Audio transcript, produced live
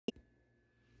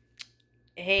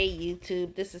Hey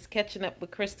YouTube, this is Catching Up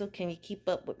with Crystal. Can you keep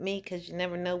up with me? Because you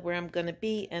never know where I'm going to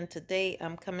be. And today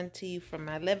I'm coming to you from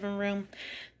my living room.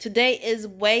 Today is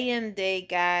weigh-in day,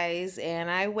 guys. And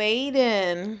I weighed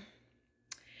in.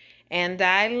 And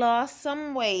I lost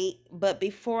some weight. But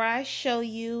before I show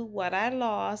you what I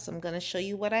lost, I'm going to show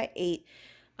you what I ate.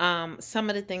 Some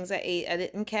of the things I ate, I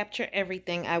didn't capture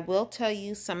everything. I will tell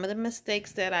you some of the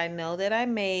mistakes that I know that I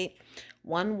made.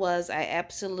 One was I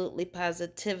absolutely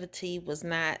positively was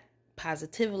not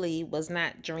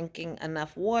drinking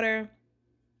enough water.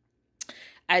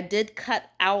 I did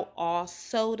cut out all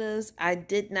sodas. I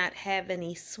did not have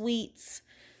any sweets.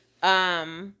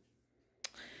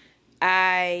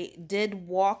 I did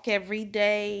walk every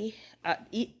day,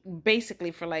 basically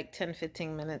for like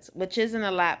 10-15 minutes, which isn't a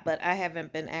lot, but I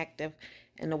haven't been active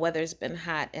and the weather's been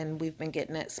hot and we've been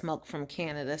getting that smoke from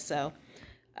Canada. So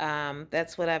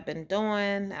that's what I've been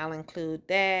doing. I'll include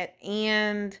that.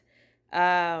 And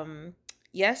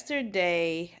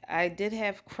yesterday I did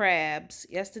have crabs.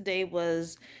 Yesterday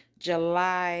was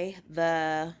July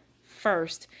the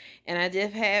 1st, and I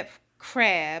did have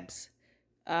crabs.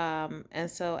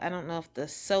 And so I don't know if the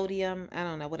sodium, I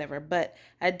don't know, whatever, but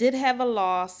I did have a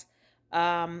loss.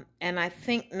 And I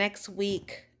think next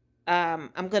week,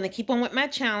 I'm going to keep on with my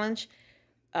challenge.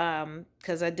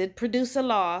 Because I did produce a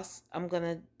loss.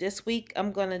 This week,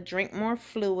 I'm going to drink more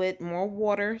fluid, more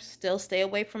water, still stay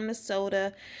away from the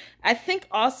soda. I think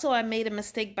also I made a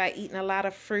mistake by eating a lot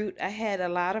of fruit. I had a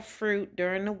lot of fruit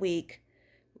during the week,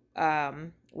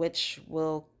 which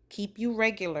will keep you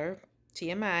regular,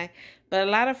 TMI, but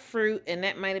a lot of fruit, and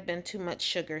that might have been too much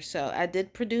sugar. So I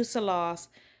did produce a loss,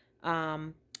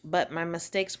 but my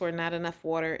mistakes were not enough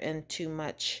water and too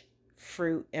much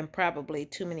fruit and probably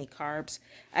too many carbs.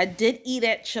 I did eat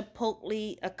at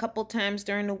Chipotle a couple times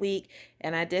during the week,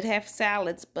 and I did have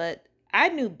salads, but I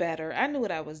knew better. I knew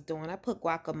what I was doing. I put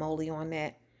guacamole on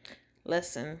that.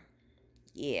 Listen,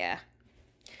 yeah.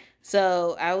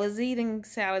 So I was eating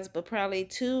salads, but probably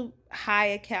too high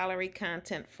a calorie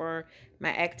content for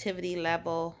my activity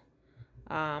level.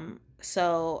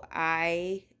 So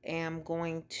I am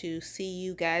going to see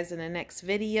you guys in the next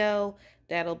video.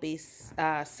 That'll be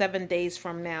 7 days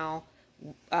from now,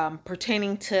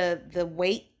 pertaining to the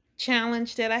weight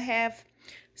challenge that I have.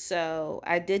 So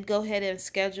I did go ahead and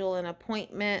schedule an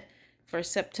appointment for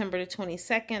September the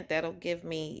 22nd. That'll give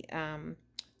me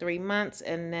 3 months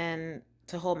and then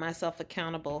to hold myself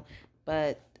accountable.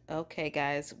 But okay,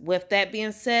 guys, with that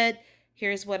being said,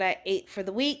 here's what I ate for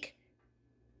the week.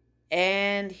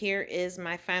 And here is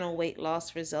my final weight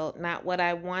loss result. Not what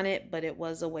I wanted, but it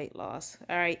was a weight loss.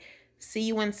 All right. See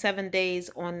you in 7 days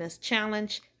on this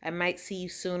challenge. I might see you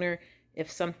sooner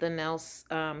if something else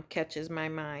catches my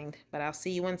mind. But I'll see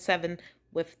you in 7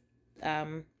 with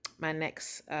my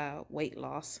next weight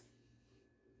loss.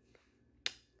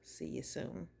 See you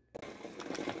soon.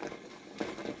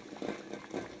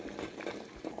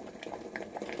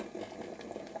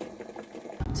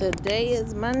 Today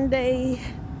is Monday,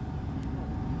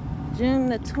 June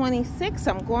the 26th.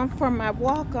 I'm going for my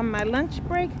walk on my lunch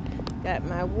break. Got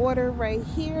my water right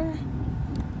here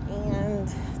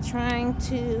and trying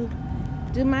to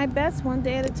do my best one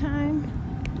day at a time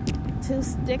to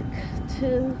stick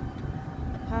to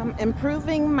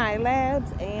improving my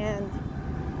labs and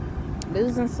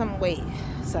losing some weight.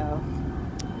 So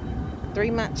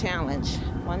 3-month challenge,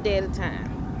 one day at a time.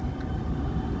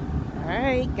 All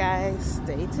right, guys,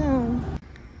 stay tuned.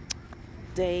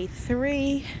 Day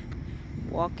 3,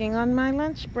 walking on my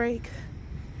lunch break,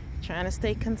 trying to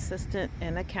stay consistent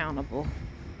and accountable.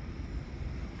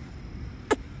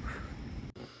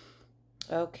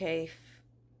 Okay,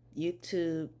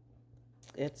 YouTube,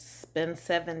 it's been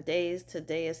 7 days.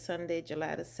 Today is Sunday,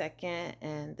 July the 2nd,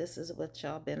 and this is what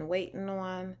y'all been waiting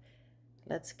on.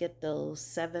 Let's get those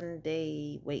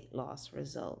 7-day weight loss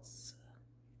results.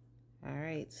 All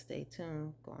right, stay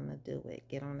tuned. Gonna do it.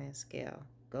 Get on that scale.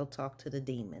 Go talk to the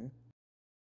demon.